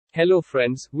Hello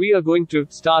friends, we are going to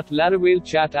start Laravel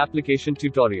Chat Application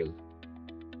tutorial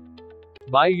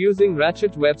by using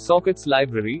Ratchet Websockets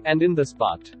library, and in this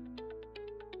part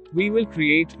we will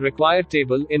create required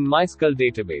table in MySQL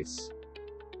database.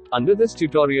 Under this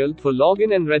tutorial, for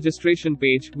login and registration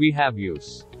page, we have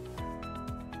use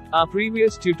our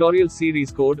previous tutorial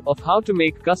series code of how to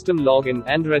make custom login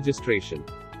and registration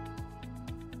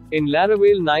in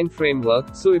Laravel 9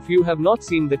 framework. So if you have not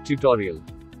seen the tutorial,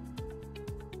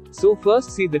 so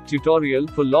first see the tutorial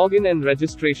for login and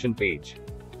registration page.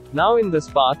 Now in this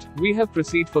part, we have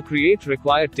proceed for create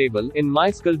required table in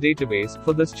MySQL database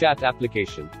for this chat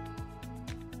application.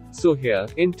 So here,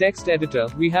 in text editor,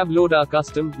 we have load our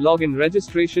custom login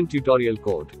registration tutorial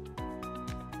code.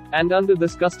 And under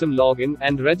this custom login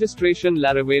and registration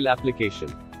Laravel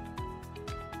application,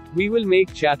 we will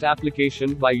make chat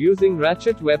application by using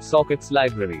Ratchet Websockets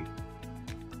library.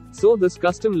 So this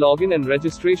custom login and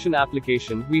registration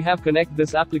application, we have connect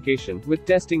this application with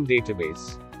testing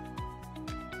database.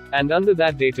 And under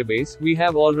that database, we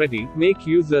have already make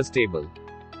users table.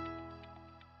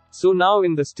 So now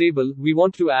in this table, we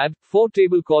want to add 4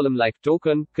 table column like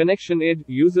token, connection ID,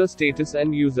 user status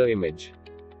and user image.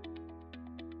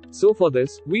 So for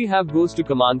this, we have goes to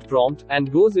command prompt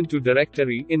and goes into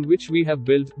directory in which we have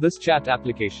built this chat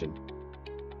application.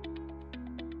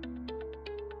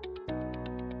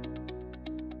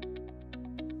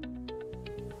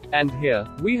 And here,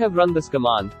 we have run this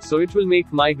command, so it will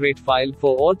make migrate file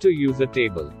for alter user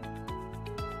table.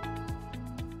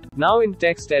 Now in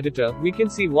text editor, we can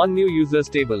see one new users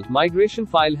table, migration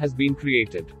file has been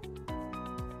created.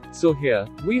 So here,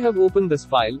 we have opened this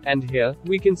file, and here,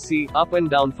 we can see up and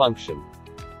down function.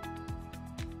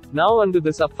 Now under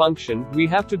this up function, we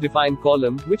have to define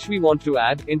column, which we want to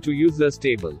add into users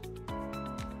table.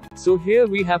 So here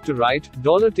we have to write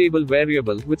 $table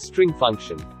variable with string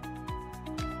function.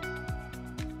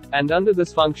 And under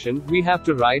this function, we have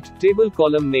to write table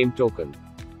column name token.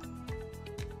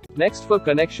 Next for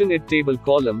connection ID table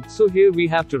column, so here we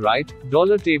have to write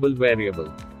 $table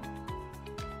variable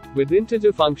with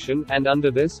integer function, and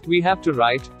under this, we have to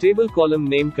write table column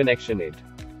name connection ID.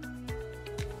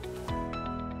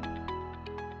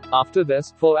 After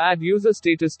this, for add user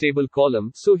status table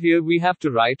column, so here we have to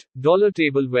write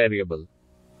 $table variable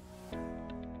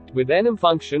with enum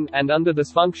function, and under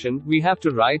this function, we have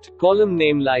to write column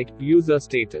name like user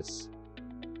status.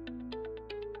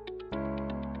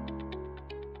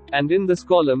 And in this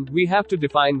column, we have to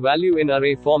define value in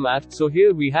array format, so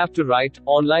here we have to write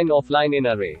online offline in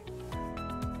array.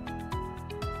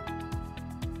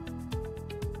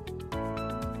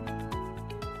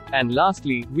 And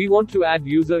lastly, we want to add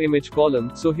user image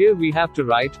column, so here we have to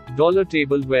write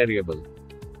 $table variable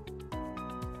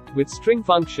with string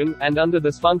function, and under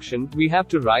this function, we have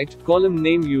to write column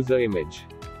name user image.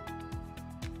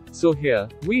 So here,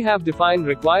 we have defined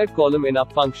required column in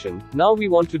up function. Now we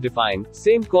want to define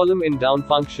same column in down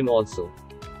function also.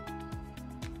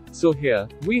 So here,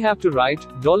 we have to write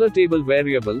 $table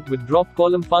variable with drop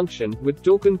column function with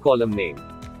token column name.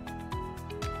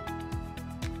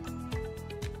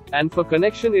 And for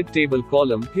connection ID table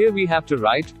column, here we have to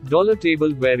write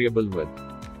 $table variable with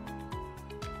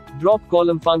drop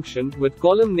column function with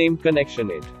column name connection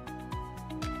ID.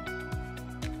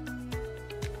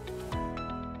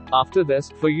 After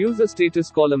this, for user status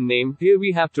column name, here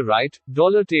we have to write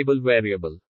 $table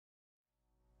variable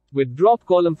with drop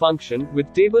column function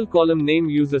with table column name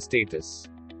user status.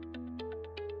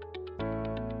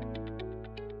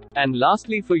 And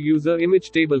lastly for user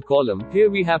image table column, here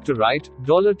we have to write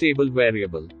 $table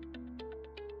variable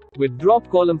with drop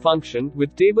column function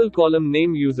with table column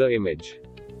name user image.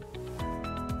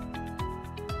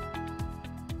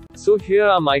 So here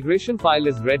our migration file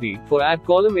is ready for add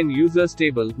column in users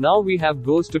table. Now we have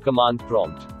goes to command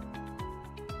prompt.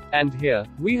 And here,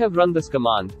 we have run this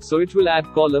command, so it will add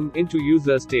column into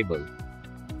users table.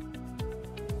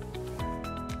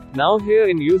 Now here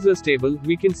in users table,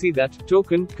 we can see that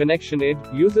token, connection ID,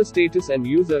 user status and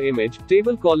user image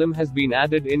table column has been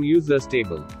added in users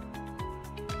table.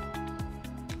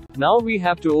 Now we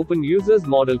have to open users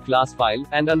model class file,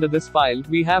 and under this file,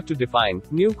 we have to define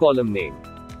new column name.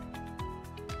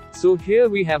 So here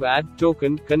we have add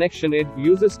token, connection ID,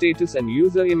 user status and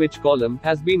user image column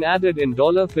has been added in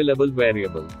 $fillable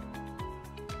variable.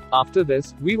 After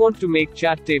this, we want to make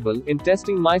chat table in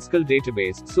testing MySQL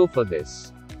database, so for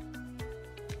this,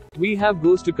 we have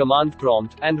goes to command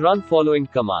prompt and run following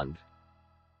command.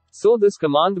 So this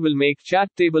command will make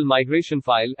chat table migration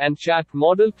file and chat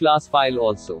model class file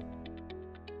also.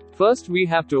 First we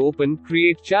have to open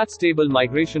create chats table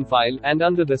migration file, and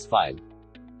under this file,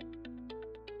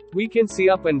 We can see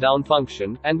up and down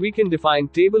function, and we can define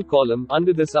table column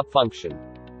under this up function.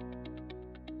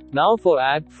 Now for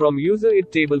add from user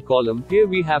id table column, here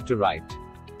we have to write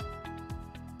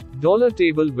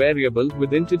 $table variable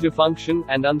with integer function,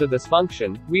 and under this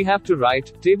function, we have to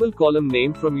write table column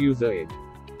name from user id.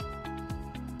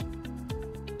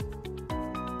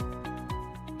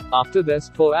 After this,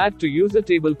 for add to user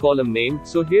table column name,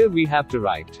 so here we have to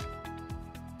write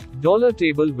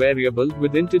 $table variable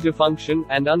with integer function,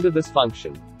 and under this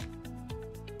function,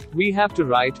 we have to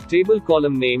write table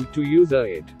column name to user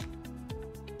id.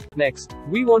 Next,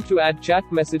 we want to add chat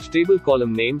message table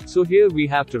column name, so here we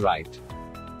have to write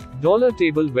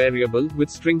 $table variable with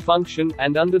string function,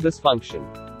 and under this function,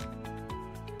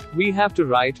 we have to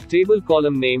write table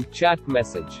column name chat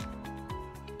message.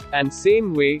 And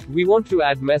same way, we want to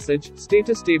add message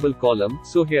status table column,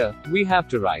 so here we have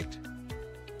to write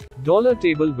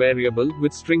 $table variable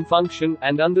with string function,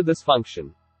 and under this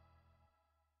function,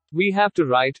 we have to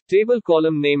write table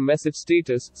column name message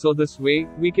status, so this way,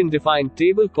 we can define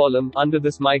table column under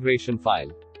this migration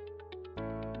file.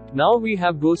 Now we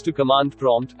have goes to command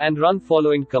prompt, and run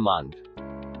following command.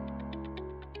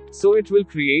 So it will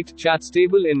create chats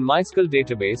table in MySQL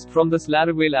database from this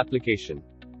Laravel application.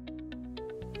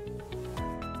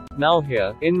 Now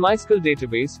here, in MySQL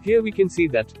database, here we can see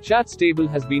that chats table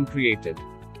has been created.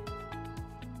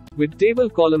 With table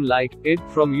column like id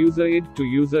from user id to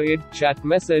user id, chat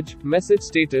message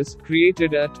status,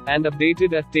 created at, and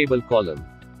updated at table column.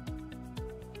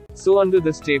 So under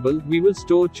this table, we will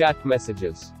store chat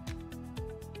messages.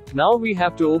 Now we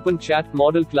have to open chat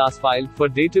model class file for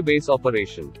database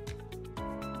operation.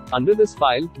 Under this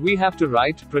file, we have to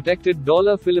write protected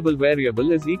 $fillable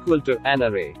variable is equal to an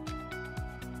array.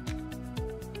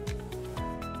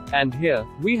 And here,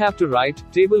 we have to write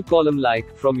table column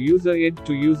like from user id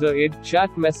to user id,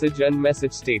 chat message and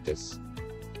message status.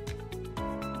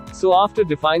 So after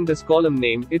define this column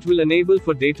name, it will enable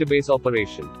for database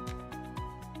operation.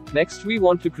 Next we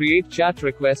want to create chat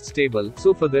requests table,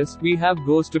 so for this, we have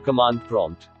goes to command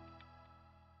prompt.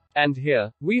 And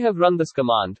here, we have run this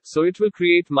command, so it will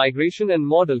create migration and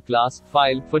model class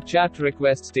file for chat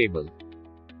requests table.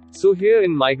 So here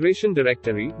in migration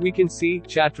directory, we can see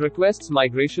chat requests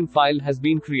migration file has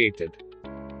been created.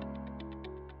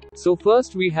 So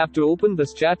first we have to open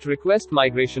this chat request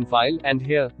migration file, and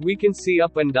here, we can see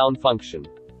up and down function.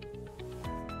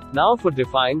 Now for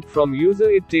define from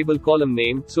user id table column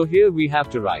name, so here we have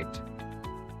to write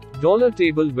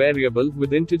 $table variable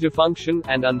with integer function,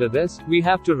 and under this, we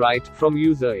have to write from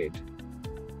user id.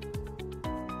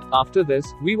 After this,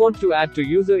 we want to add to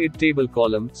user id table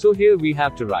column, so here we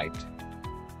have to write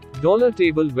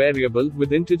 $table variable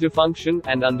with integer function,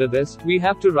 and under this, we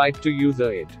have to write to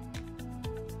user id.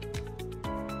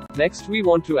 Next we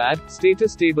want to add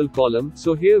status table column,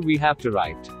 so here we have to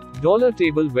write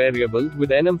 $table variable with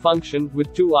enum function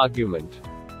with 2 argument.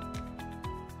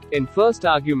 In first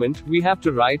argument, we have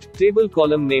to write table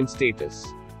column name status.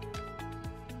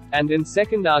 And in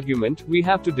second argument, we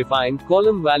have to define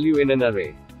column value in an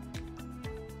array.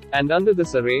 And under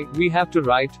this array, we have to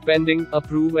write pending,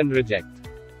 approve and reject.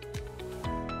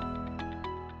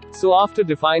 So after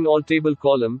define all table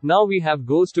column, now we have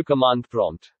goes to command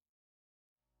prompt.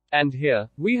 And here,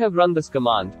 we have run this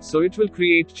command, so it will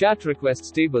create chat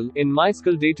requests table in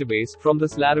MySQL database from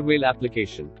this Laravel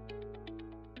application.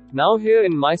 Now here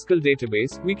in MySQL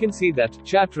database, we can see that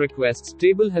chat requests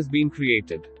table has been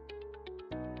created.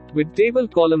 With table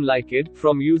column like id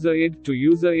from user id to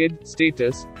user id,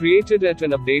 status, created at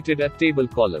and updated at table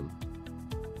column.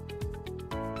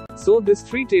 So this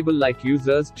 3 table like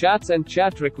users, chats and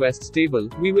chat requests table,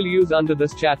 we will use under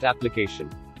this chat application.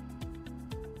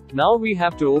 Now we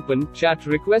have to open chat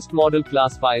request model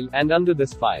class file, and under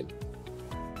this file,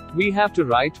 we have to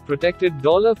write protected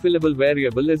 $fillable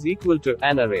variable is equal to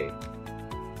an array.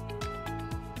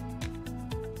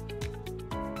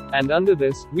 And under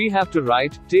this, we have to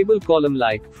write table column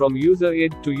like from user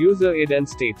id to user id and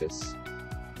status.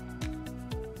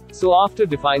 So after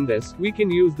define this, we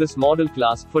can use this model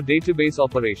class for database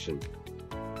operation.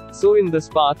 So in this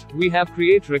part, we have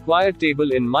create required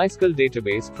table in MySQL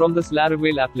database from this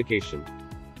Laravel application.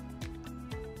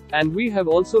 And we have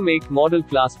also make model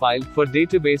class file for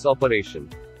database operation.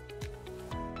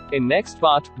 In next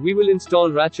part, we will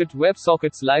install Ratchet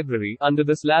Websockets library under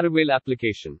this Laravel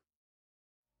application.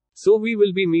 So we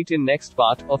will be meet in next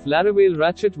part of Laravel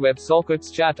Ratchet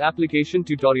Websockets Chat Application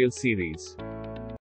tutorial series.